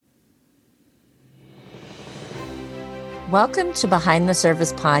Welcome to Behind the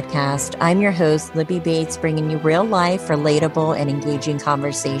Service podcast. I'm your host, Libby Bates, bringing you real life, relatable, and engaging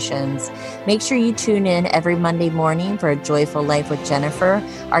conversations. Make sure you tune in every Monday morning for A Joyful Life with Jennifer,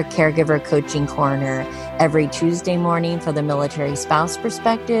 our caregiver coaching corner. Every Tuesday morning for the military spouse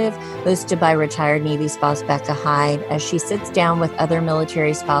perspective, hosted by retired Navy spouse Becca Hyde, as she sits down with other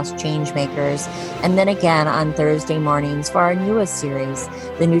military spouse changemakers. And then again on Thursday mornings for our newest series,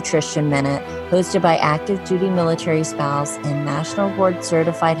 The Nutrition Minute, hosted by active duty military spouse and National Board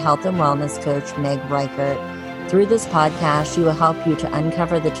Certified Health and Wellness Coach Meg Reichert. Through this podcast, she will help you to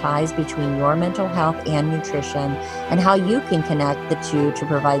uncover the ties between your mental health and nutrition and how you can connect the two to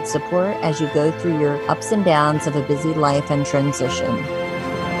provide support as you go through your ups and downs of a busy life and transition.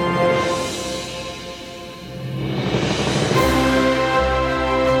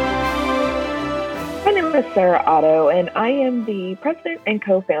 My name is Sarah Otto, and I am the president and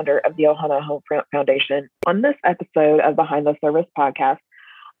co-founder of the Ohana Homefront Foundation. On this episode of Behind the Service podcast,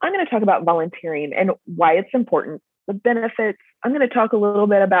 I'm going to talk about volunteering and why it's important, the benefits. I'm going to talk a little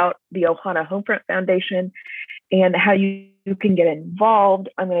bit about the Ohana Homefront Foundation and how you can get involved.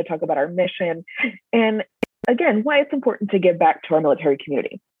 I'm going to talk about our mission and, again, why it's important to give back to our military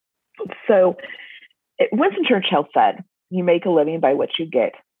community. So Winston Churchill said, "You make a living by what you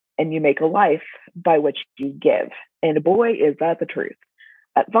get, and you make a life by what you give." And boy, is that the truth.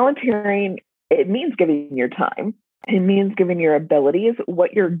 Volunteering, it means giving your time. It means giving your abilities,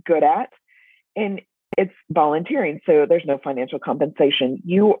 what you're good at, and it's volunteering. So there's no financial compensation.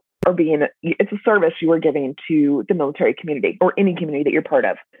 It's a service you are giving to the military community or any community that you're part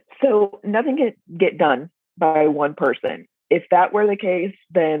of. So nothing can get done by one person. If that were the case,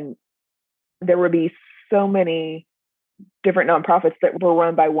 then there would be so many different nonprofits that were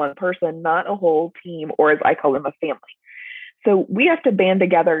run by one person, not a whole team, or as I call them, a family. So we have to band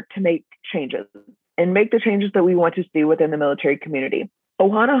together to make changes and make the changes that we want to see within the military community.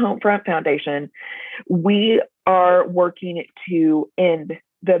 Ohana Homefront Foundation, we are working to end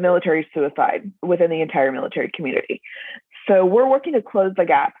the military suicide within the entire military community. So we're working to close the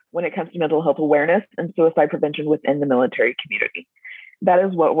gap when it comes to mental health awareness and suicide prevention within the military community. That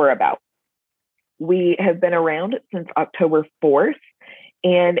is what we're about. We have been around since October 4th.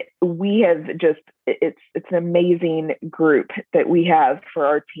 And we have it's an amazing group that we have for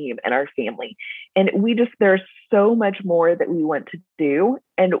our team and our family. And there's so much more that we want to do,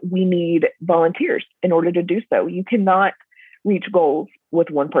 and we need volunteers in order to do so. You cannot reach goals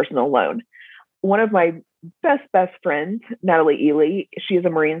with one person alone. One of my best friends, Natalie Ely, she is a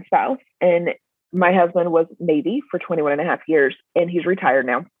Marine spouse, and my husband was Navy for 21 and a half years, and he's retired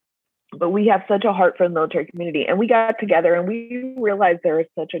now. But we have such a heart for the military community, and we got together and we realized there is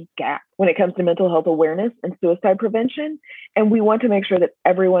such a gap when it comes to mental health awareness and suicide prevention. And we want to make sure that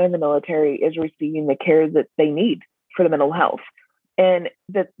everyone in the military is receiving the care that they need for the mental health, and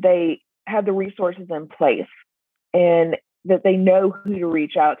that they have the resources in place, and that they know who to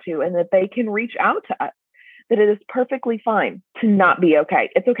reach out to, and that they can reach out to us, that it is perfectly fine to not be okay.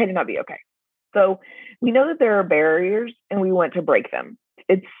 It's okay to not be okay. So we know that there are barriers, and we want to break them.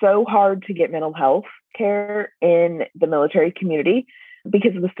 It's so hard to get mental health care in the military community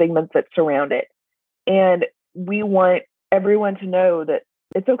because of the stigmas that surround it. And we want everyone to know that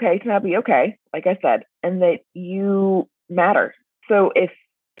it's okay to not be okay, like I said, and that you matter. So if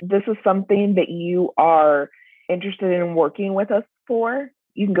this is something that you are interested in working with us for,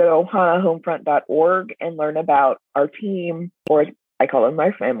 you can go to ohanahomefront.org and learn about our team, or as I call them,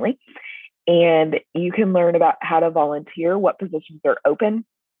 my family. And you can learn about how to volunteer, what positions are open,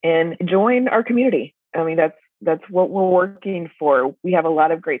 and join our community. I mean, that's what we're working for. We have a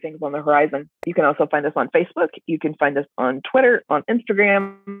lot of great things on the horizon. You can also find us on Facebook. You can find us on Twitter, on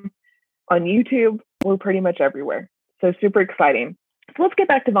Instagram, on YouTube. We're pretty much everywhere. So super exciting. So let's get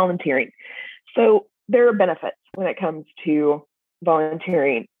back to volunteering. So there are benefits when it comes to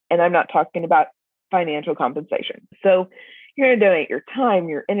volunteering, and I'm not talking about financial compensation. So you're going to donate your time,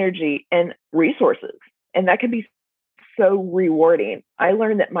 your energy, and resources. And that can be so rewarding. I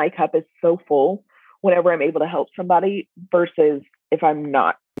learned that my cup is so full whenever I'm able to help somebody versus if I'm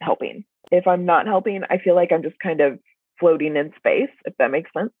not helping. If I'm not helping, I feel like I'm just kind of floating in space, if that makes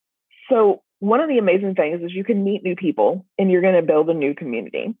sense. So one of the amazing things is you can meet new people and you're going to build a new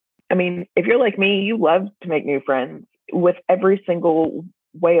community. I mean, if you're like me, you love to make new friends with every single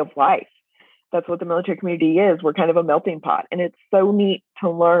way of life. That's what the military community is. We're kind of a melting pot. And it's so neat to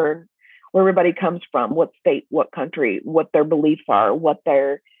learn where everybody comes from, what state, what country, what their beliefs are, what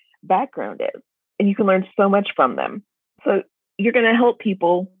their background is. And you can learn so much from them. So you're going to help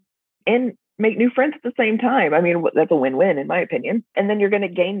people and make new friends at the same time. I mean, that's a win-win in my opinion. And then you're going to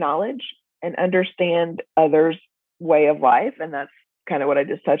gain knowledge and understand others' way of life. And that's kind of what I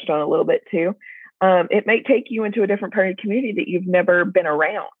just touched on a little bit too. It may take you into a different part of the community that you've never been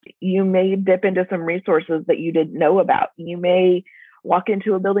around. You may dip into some resources that you didn't know about. You may walk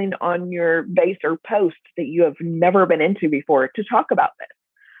into a building on your base or post that you have never been into before to talk about this,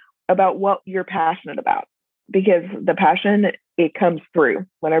 about what you're passionate about. Because the passion, it comes through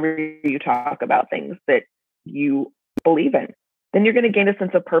whenever you talk about things that you believe in. Then you're going to gain a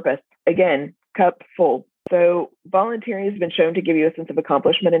sense of purpose. Again, cup full. So volunteering has been shown to give you a sense of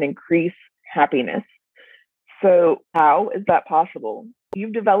accomplishment and increase happiness. So how is that possible?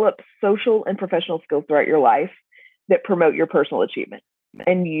 You've developed social and professional skills throughout your life that promote your personal achievement.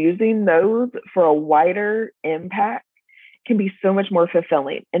 And using those for a wider impact can be so much more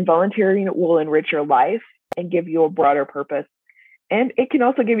fulfilling. And volunteering will enrich your life and give you a broader purpose. And it can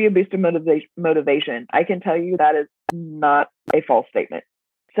also give you a boost of motivation. I can tell you that is not a false statement.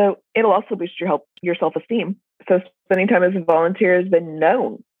 So it'll also boost your self-esteem. So spending time as a volunteer has been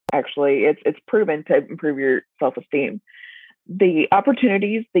known. Actually, it's proven to improve your self-esteem. The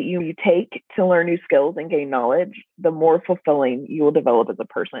opportunities that you take to learn new skills and gain knowledge, the more fulfilling you will develop as a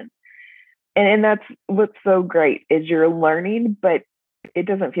person. And that's what's so great is you're learning, but it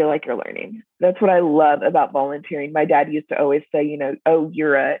doesn't feel like you're learning. That's what I love about volunteering. My dad used to always say, oh,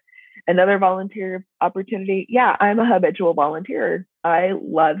 you're another volunteer opportunity. Yeah, I'm a habitual volunteer. I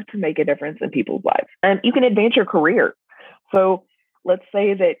love to make a difference in people's lives. And you can advance your career. So let's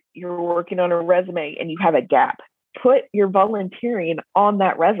say that you're working on a resume and you have a gap. Put your volunteering on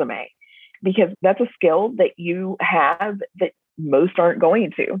that resume because that's a skill that you have that most aren't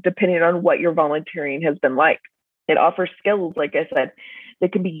going to, depending on what your volunteering has been like. It offers skills, like I said,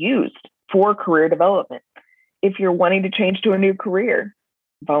 that can be used for career development. If you're wanting to change to a new career,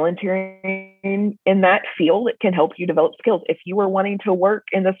 volunteering in that field, it can help you develop skills. If you are wanting to work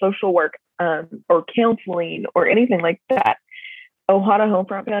in the social work or counseling or anything like that, Ohana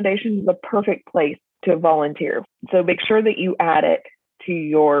Homefront Foundation is the perfect place to volunteer. So make sure that you add it to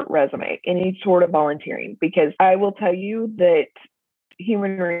your resume, any sort of volunteering, because I will tell you that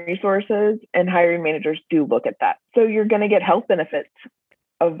human resources and hiring managers do look at that. So you're going to get health benefits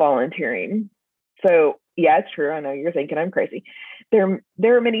of volunteering. So yeah, it's true. I know you're thinking I'm crazy. There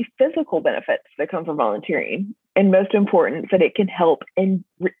are many physical benefits that come from volunteering, and most important, that it can help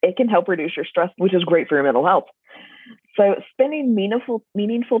reduce your stress, which is great for your mental health. So spending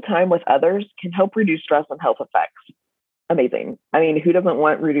meaningful time with others can help reduce stress and health effects. Amazing. I mean, who doesn't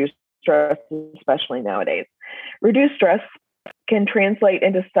want reduced stress, especially nowadays? Reduced stress can translate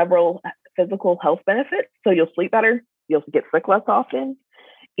into several physical health benefits. So you'll sleep better, you'll get sick less often,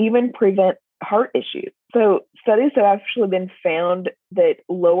 even prevent heart issues. So studies have actually been found that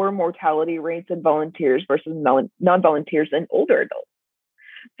lower mortality rates in volunteers versus non-volunteers in older adults.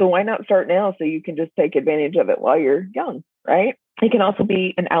 So why not start now so you can just take advantage of it while you're young, right? It can also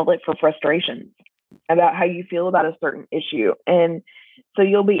be an outlet for frustrations about how you feel about a certain issue. And so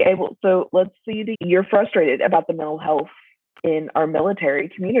you'll be able, so let's see that you're frustrated about the mental health in our military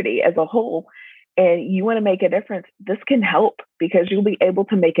community as a whole, and you want to make a difference. This can help because you'll be able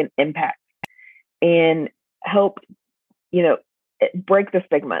to make an impact and help, break the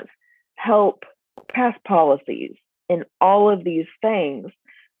stigmas, help pass policies and all of these things.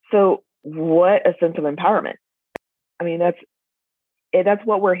 So what a sense of empowerment. I mean, that's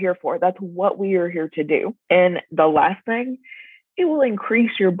what we're here for. That's what we are here to do. And the last thing, it will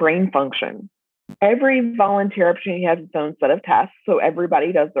increase your brain function. Every volunteer opportunity has its own set of tasks. So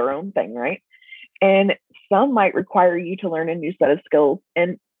everybody does their own thing, right? And some might require you to learn a new set of skills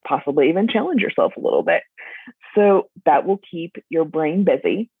and possibly even challenge yourself a little bit. So that will keep your brain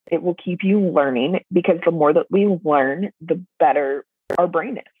busy. It will keep you learning, because the more that we learn, the better our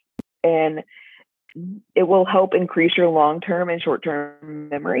brain is. And it will help increase your long-term and short-term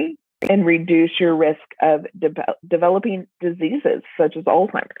memory and reduce your risk of developing diseases such as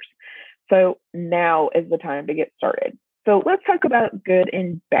Alzheimer's. So now is the time to get started. So let's talk about good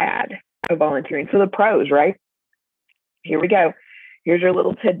and bad of volunteering. So the pros, right? Here we go. Here's your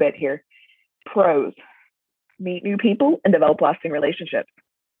little tidbit here. Pros: meet new people and develop lasting relationships.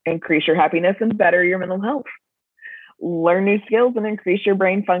 Increase your happiness and better your mental health. Learn new skills and increase your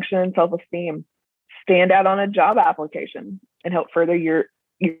brain function and self-esteem. Stand out on a job application and help further your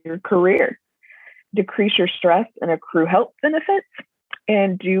career. Decrease your stress and accrue health benefits,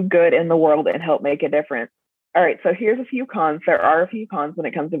 and do good in the world and help make a difference. All right, so here's a few cons. There are a few cons when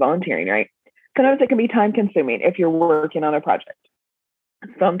it comes to volunteering, right? Sometimes it can be time consuming if you're working on a project.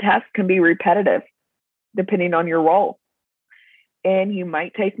 Some tasks can be repetitive depending on your role. And you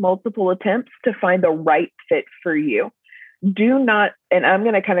might take multiple attempts to find the right fit for you. Do not, and I'm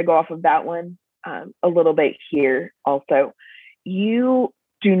going to kind of go off of that one. a little bit here also. You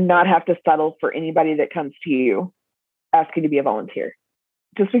do not have to settle for anybody that comes to you asking to be a volunteer.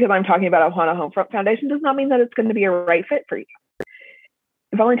 Just because I'm talking about Ohana Homefront Foundation does not mean that it's going to be a right fit for you.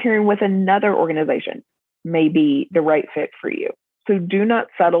 Volunteering with another organization may be the right fit for you. So do not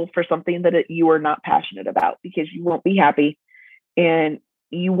settle for something that you are not passionate about, because you won't be happy, and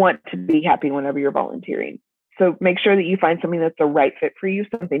you want to be happy whenever you're volunteering. So make sure that you find something that's the right fit for you,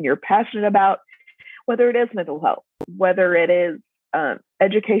 something you're passionate about, whether it is mental health, whether it is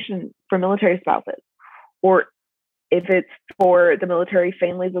education for military spouses, or if it's for the military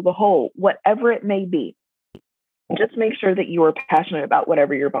families as a whole, whatever it may be. Just make sure that you are passionate about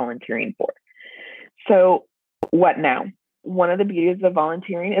whatever you're volunteering for. So what now? One of the beauties of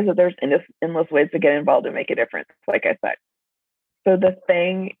volunteering is that there's endless ways to get involved and make a difference, like I said. So the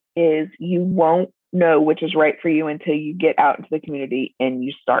thing is, you won't know which is right for you until you get out into the community and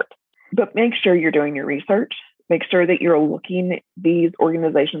you start. But make sure you're doing your research. Make sure that you're looking these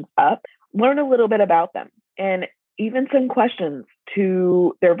organizations up. Learn a little bit about them, and even send questions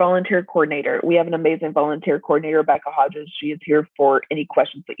to their volunteer coordinator. We have an amazing volunteer coordinator, Becca Hodges. She is here for any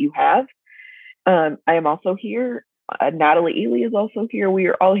questions that you have. I am also here. Natalie Ely is also here. We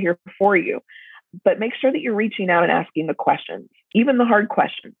are all here for you. But make sure that you're reaching out and asking the questions, even the hard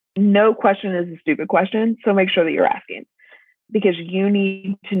questions. No question is a stupid question, so make sure that you're asking, because you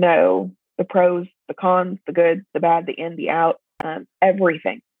need to know the pros, the cons, the good, the bad, the in, the out,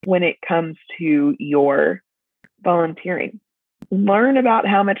 everything when it comes to your volunteering. Learn about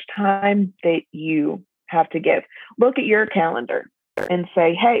how much time that you have to give. Look at your calendar and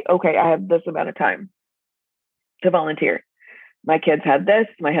say, hey, okay, I have this amount of time to volunteer. My kids had this.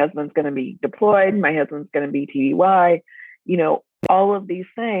 My husband's going to be deployed. My husband's going to be TDY. All of these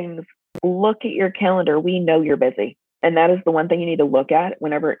things. Look at your calendar. We know you're busy. And that is the one thing you need to look at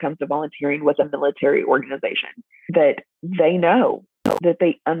whenever it comes to volunteering with a military organization, that they know, that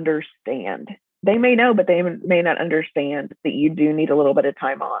they understand. They may know, but they may not understand that you do need a little bit of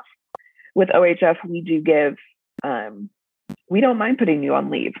time off. With OHF, we do give, we don't mind putting you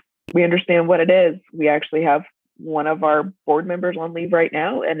on leave. We understand what it is. We actually have one of our board members on leave right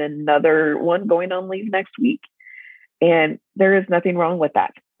now and another one going on leave next week. And there is nothing wrong with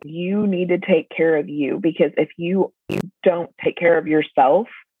that. You need to take care of you, because if you don't take care of yourself,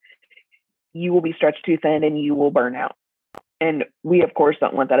 you will be stretched too thin and you will burn out. And we, of course,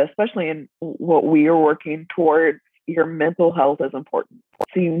 don't want that, especially in what we are working towards. Your mental health is important.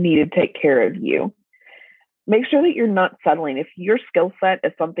 So you need to take care of you. Make sure that you're not settling. If your skill set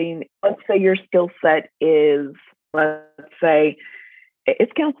is something, let's say your skill set is, let's say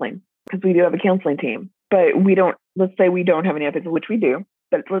it's counseling, because we do have a counseling team, but let's say we don't have any ethics, which we do,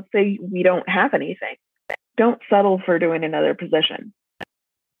 but let's say we don't have anything. Don't settle for doing another position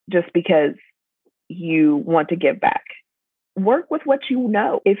just because you want to give back. Work with what you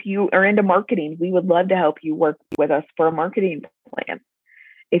know. If you are into marketing, we would love to help you work with us for a marketing plan.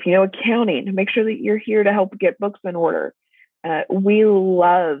 If you know accounting, make sure that you're here to help get books in order. We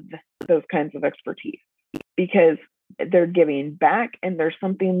love those kinds of expertise, because they're giving back and there's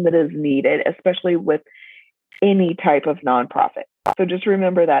something that is needed, especially with any type of nonprofit. So just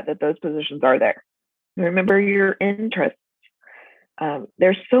remember that those positions are there. Remember your interests.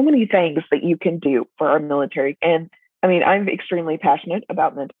 There's so many things that you can do for our military. And I'm extremely passionate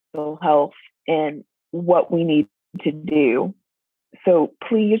about mental health and what we need to do. So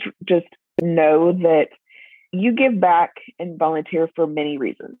please just know that you give back and volunteer for many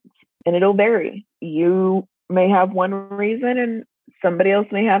reasons, and it'll vary. You may have one reason and somebody else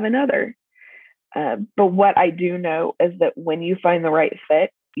may have another. But what I do know is that when you find the right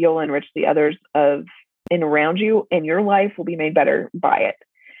fit, you'll enrich the others of and around you, and your life will be made better by it.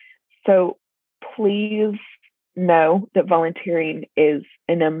 So please know that volunteering is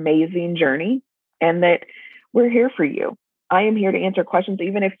an amazing journey and that we're here for you. I am here to answer questions,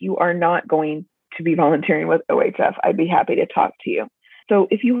 even if you are not going to be volunteering with OHF. I'd be happy to talk to you. So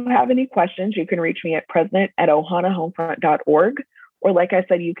if you have any questions, you can reach me at president@ohanahomefront.org. Or like I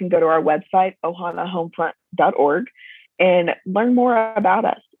said, you can go to our website, ohanahomefront.org, and learn more about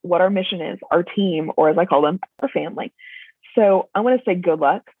us, what our mission is, our team, or as I call them, our family. So I want to say good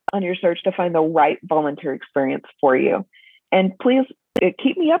luck on your search to find the right volunteer experience for you. And please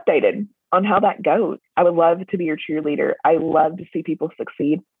keep me updated on how that goes. I would love to be your cheerleader. I love to see people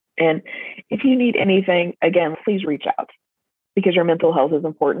succeed. And if you need anything, again, please reach out, because your mental health is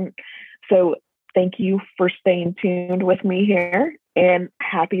important. So thank you for staying tuned with me here, and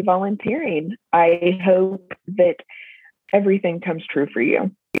happy volunteering. I hope that everything comes true for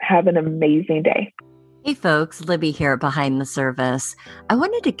you. Have an amazing day. Hey folks, Libby here at Behind the Service. I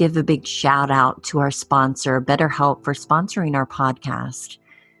wanted to give a big shout out to our sponsor, BetterHelp, for sponsoring our podcast.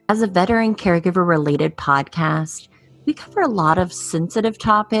 As a veteran caregiver related podcast, we cover a lot of sensitive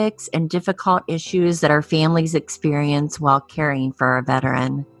topics and difficult issues that our families experience while caring for a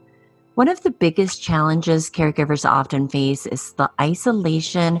veteran. One of the biggest challenges caregivers often face is the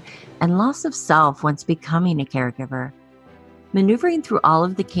isolation and loss of self once becoming a caregiver. Maneuvering through all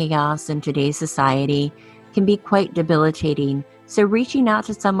of the chaos in today's society can be quite debilitating, so reaching out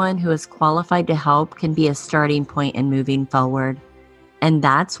to someone who is qualified to help can be a starting point in moving forward. And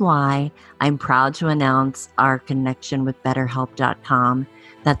that's why I'm proud to announce our connection with BetterHelp.com.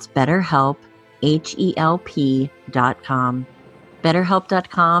 That's BetterHelp, HELP.com.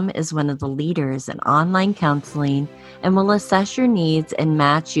 BetterHelp.com is one of the leaders in online counseling and will assess your needs and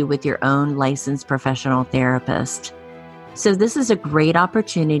match you with your own licensed professional therapist. So this is a great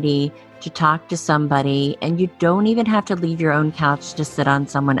opportunity to talk to somebody, and you don't even have to leave your own couch to sit on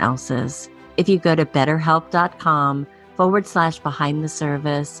someone else's. If you go to betterhelp.com/behind the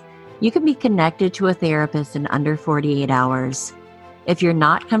service, you can be connected to a therapist in under 48 hours. If you're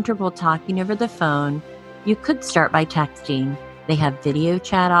not comfortable talking over the phone, you could start by texting. They have video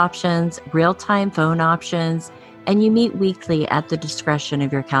chat options, real-time phone options, and you meet weekly at the discretion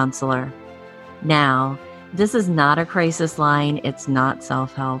of your counselor. Now, this is not a crisis line. It's not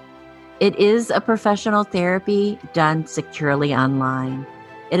self-help. It is a professional therapy done securely online.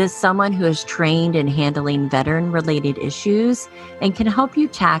 It is someone who is trained in handling veteran-related issues and can help you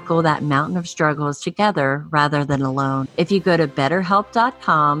tackle that mountain of struggles together rather than alone. If you go to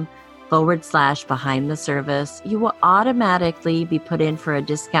betterhelp.com/behind the service, you will automatically be put in for a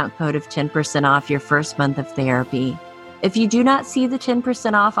discount code of 10% off your first month of therapy. If you do not see the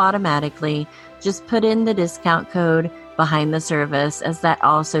 10% off automatically, just put in the discount code behind the service, as that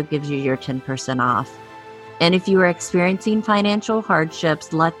also gives you your 10% off. And if you are experiencing financial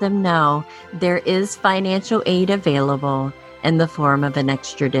hardships, let them know there is financial aid available in the form of an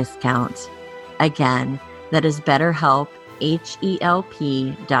extra discount. Again, that is BetterHelp,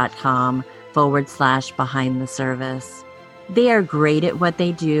 HELP.com/behind the service. They are great at what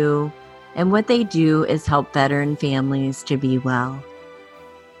they do, and what they do is help veteran families to be well.